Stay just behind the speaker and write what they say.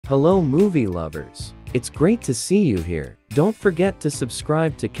Hello movie lovers. It's great to see you here. Don't forget to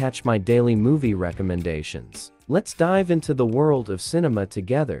subscribe to catch my daily movie recommendations. Let's dive into the world of cinema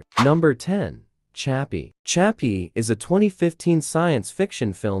together. Number 10. Chappie. Chappie is a 2015 science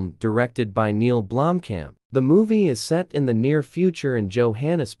fiction film directed by Neil Blomkamp. The movie is set in the near future in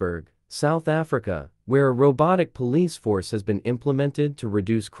Johannesburg, South Africa, where a robotic police force has been implemented to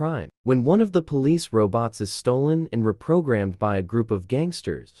reduce crime. When one of the police robots is stolen and reprogrammed by a group of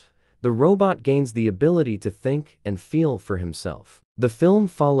gangsters, the robot gains the ability to think and feel for himself. The film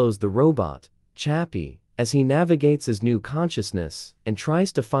follows the robot, Chappie, as he navigates his new consciousness and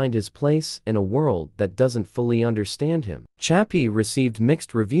tries to find his place in a world that doesn't fully understand him. Chappie received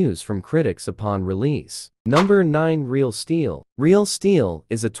mixed reviews from critics upon release. Number 9. Real Steel. Real Steel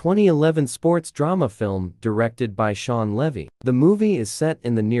is a 2011 sports drama film directed by Sean Levy. The movie is set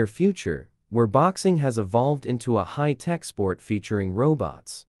in the near future, where boxing has evolved into a high-tech sport featuring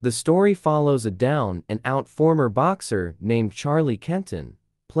robots. The story follows a down-and-out former boxer named Charlie Kenton,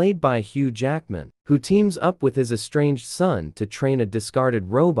 played by Hugh Jackman, who teams up with his estranged son to train a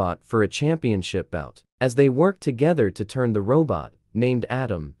discarded robot for a championship bout. As they work together to turn the robot, named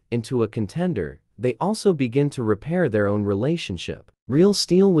Adam, into a contender, they also begin to repair their own relationship. Real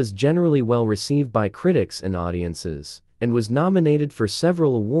Steel was generally well received by critics and audiences, and was nominated for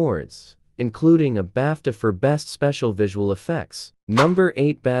several awards, including a BAFTA for Best Special Visual Effects. Number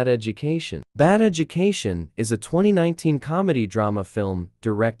 8. Bad Education. Bad Education is a 2019 comedy drama film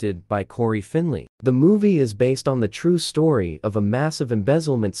directed by Corey Finley. The movie is based on the true story of a massive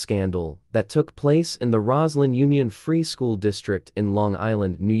embezzlement scandal that took place in the Roslyn Union Free School District in Long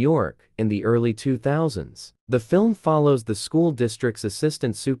Island, New York, in the early 2000s. The film follows the school district's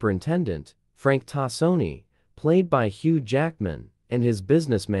assistant superintendent, Frank Tassoni, played by Hugh Jackman, and his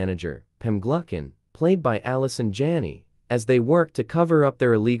business manager, Pam Gluckin, played by Allison Janney, as they work to cover up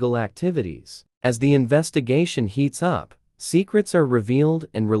their illegal activities. As the investigation heats up, secrets are revealed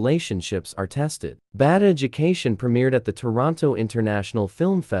and relationships are tested. Bad Education premiered at the Toronto International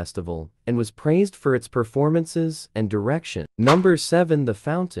Film Festival and was praised for its performances and direction. Number 7. The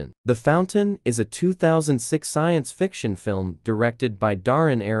Fountain. The Fountain is a 2006 science fiction film directed by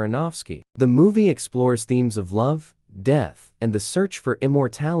Darren Aronofsky. The movie explores themes of love, death, and the search for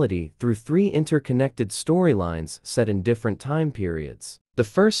immortality through 3 interconnected storylines set in different time periods. The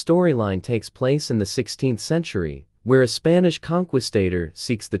first storyline takes place in the 16th century, where a Spanish conquistador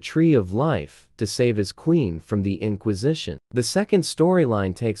seeks the Tree of Life to save his queen from the Inquisition. The second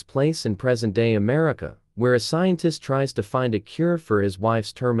storyline takes place in present-day America, where a scientist tries to find a cure for his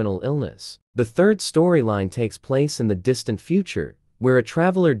wife's terminal illness. The third storyline takes place in the distant future, where a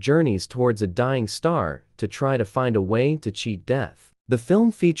traveler journeys towards a dying star to try to find a way to cheat death. The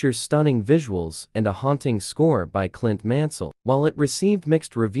film features stunning visuals and a haunting score by Clint Mansell. While it received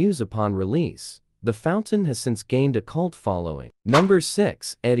mixed reviews upon release, The Fountain has since gained a cult following. Number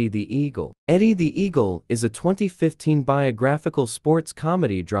 6. Eddie the Eagle. Eddie the Eagle is a 2015 biographical sports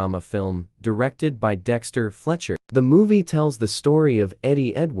comedy drama film directed by Dexter Fletcher. The movie tells the story of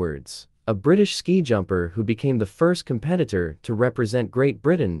Eddie Edwards, a British ski jumper who became the first competitor to represent Great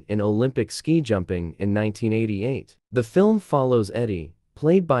Britain in Olympic ski jumping in 1988. The film follows Eddie,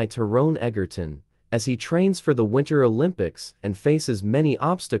 played by Tyrone Egerton, as he trains for the Winter Olympics and faces many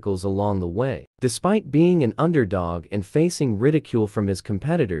obstacles along the way. Despite being an underdog and facing ridicule from his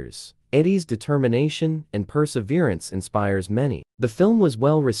competitors, Eddie's determination and perseverance inspires many. The film was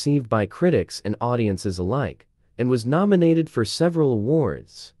well received by critics and audiences alike, and was nominated for several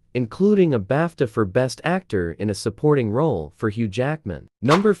awards, including a BAFTA for Best Actor in a Supporting Role for Hugh Jackman.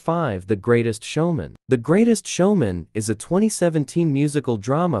 Number 5. The Greatest Showman. The Greatest Showman is a 2017 musical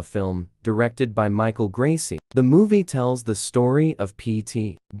drama film directed by Michael Gracie. The movie tells the story of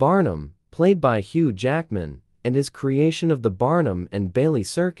P.T. Barnum, played by Hugh Jackman, and his creation of the Barnum and Bailey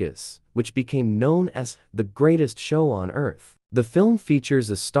Circus, which became known as the greatest show on earth. The film features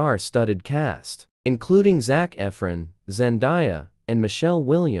a star-studded cast, including Zac Efron, Zendaya, and Michelle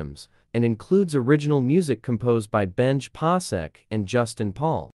Williams, and includes original music composed by Benj Pasek and Justin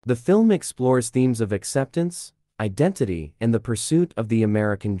Paul. The film explores themes of acceptance, identity, and the pursuit of the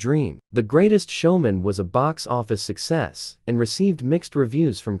American dream. The Greatest Showman was a box office success and received mixed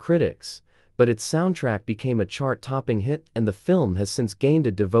reviews from critics, but its soundtrack became a chart-topping hit, and the film has since gained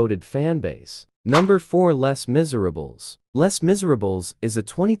a devoted fanbase. Number 4. Les Misérables. Les Misérables is a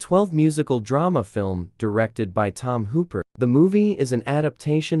 2012 musical drama film directed by Tom Hooper. The movie is an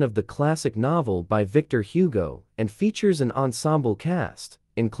adaptation of the classic novel by Victor Hugo and features an ensemble cast,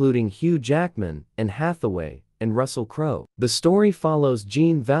 including Hugh Jackman, Anne Hathaway, and Russell Crowe. The story follows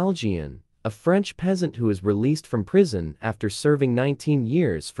Jean Valjean, a French peasant who is released from prison after serving 19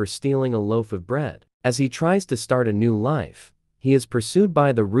 years for stealing a loaf of bread. As he tries to start a new life, he is pursued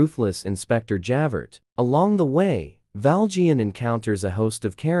by the ruthless Inspector Javert. Along the way, Valjean encounters a host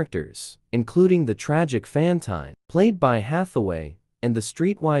of characters, including the tragic Fantine, played by Hathaway, and the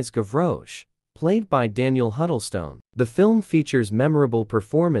streetwise Gavroche, played by Daniel Huddlestone. The film features memorable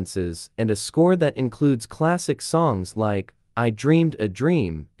performances and a score that includes classic songs like I Dreamed a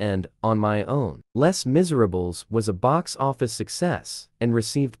Dream and On My Own. Les Misérables was a box office success and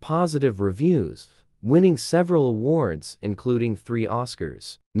received positive reviews, winning several awards including 3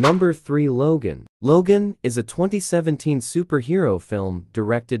 Oscars. Number 3. Logan. Logan is a 2017 superhero film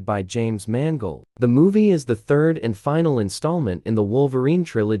directed by James Mangold. The movie is the third and final installment in the Wolverine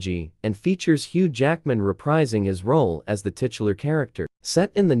trilogy and features Hugh Jackman reprising his role as the titular character.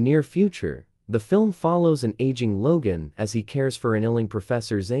 Set in the near future, the film follows an aging Logan as he cares for an ailing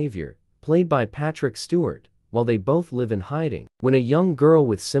Professor Xavier, played by Patrick Stewart, while they both live in hiding. When a young girl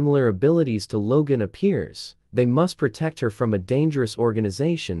with similar abilities to Logan appears, they must protect her from a dangerous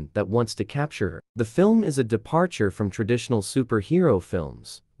organization that wants to capture her. The film is a departure from traditional superhero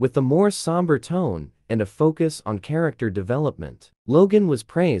films, with a more somber tone and a focus on character development. Logan was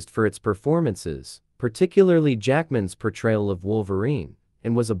praised for its performances, particularly Jackman's portrayal of Wolverine,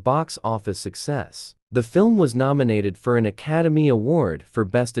 and was a box office success. The film was nominated for an Academy Award for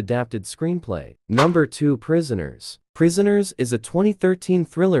Best Adapted Screenplay. Number 2. Prisoners. Prisoners is a 2013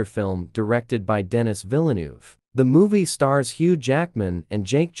 thriller film directed by Denis Villeneuve. The movie stars Hugh Jackman and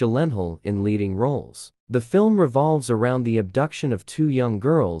Jake Gyllenhaal in leading roles. The film revolves around the abduction of 2 young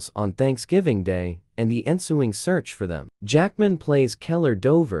girls on Thanksgiving Day and the ensuing search for them. Jackman plays Keller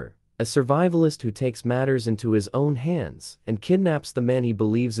Dover, a survivalist who takes matters into his own hands and kidnaps the man he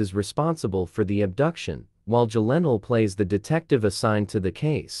believes is responsible for the abduction, while Gyllenhaal plays the detective assigned to the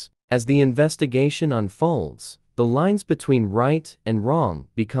case. As the investigation unfolds, the lines between right and wrong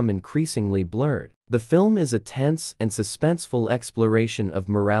become increasingly blurred. The film is a tense and suspenseful exploration of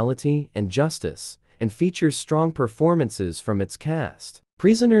morality and justice, and features strong performances from its cast.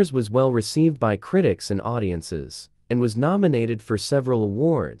 Prisoners was well received by critics and audiences, and was nominated for several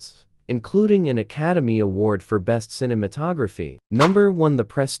awards, including an Academy Award for Best Cinematography. Number 1. The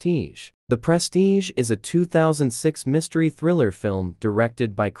Prestige. The Prestige is a 2006 mystery thriller film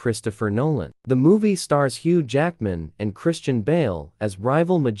directed by Christopher Nolan. The movie stars Hugh Jackman and Christian Bale as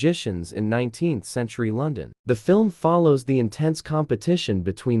rival magicians in 19th century London. The film follows the intense competition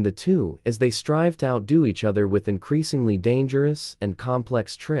between the two as they strive to outdo each other with increasingly dangerous and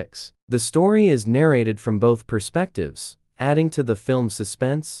complex tricks. The story is narrated from both perspectives, adding to the film's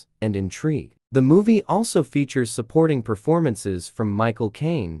suspense and intrigue. The movie also features supporting performances from Michael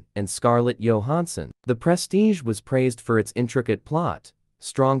Caine and Scarlett Johansson. The Prestige was praised for its intricate plot,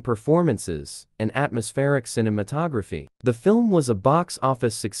 strong performances, and atmospheric cinematography. The film was a box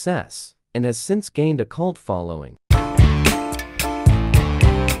office success and has since gained a cult following.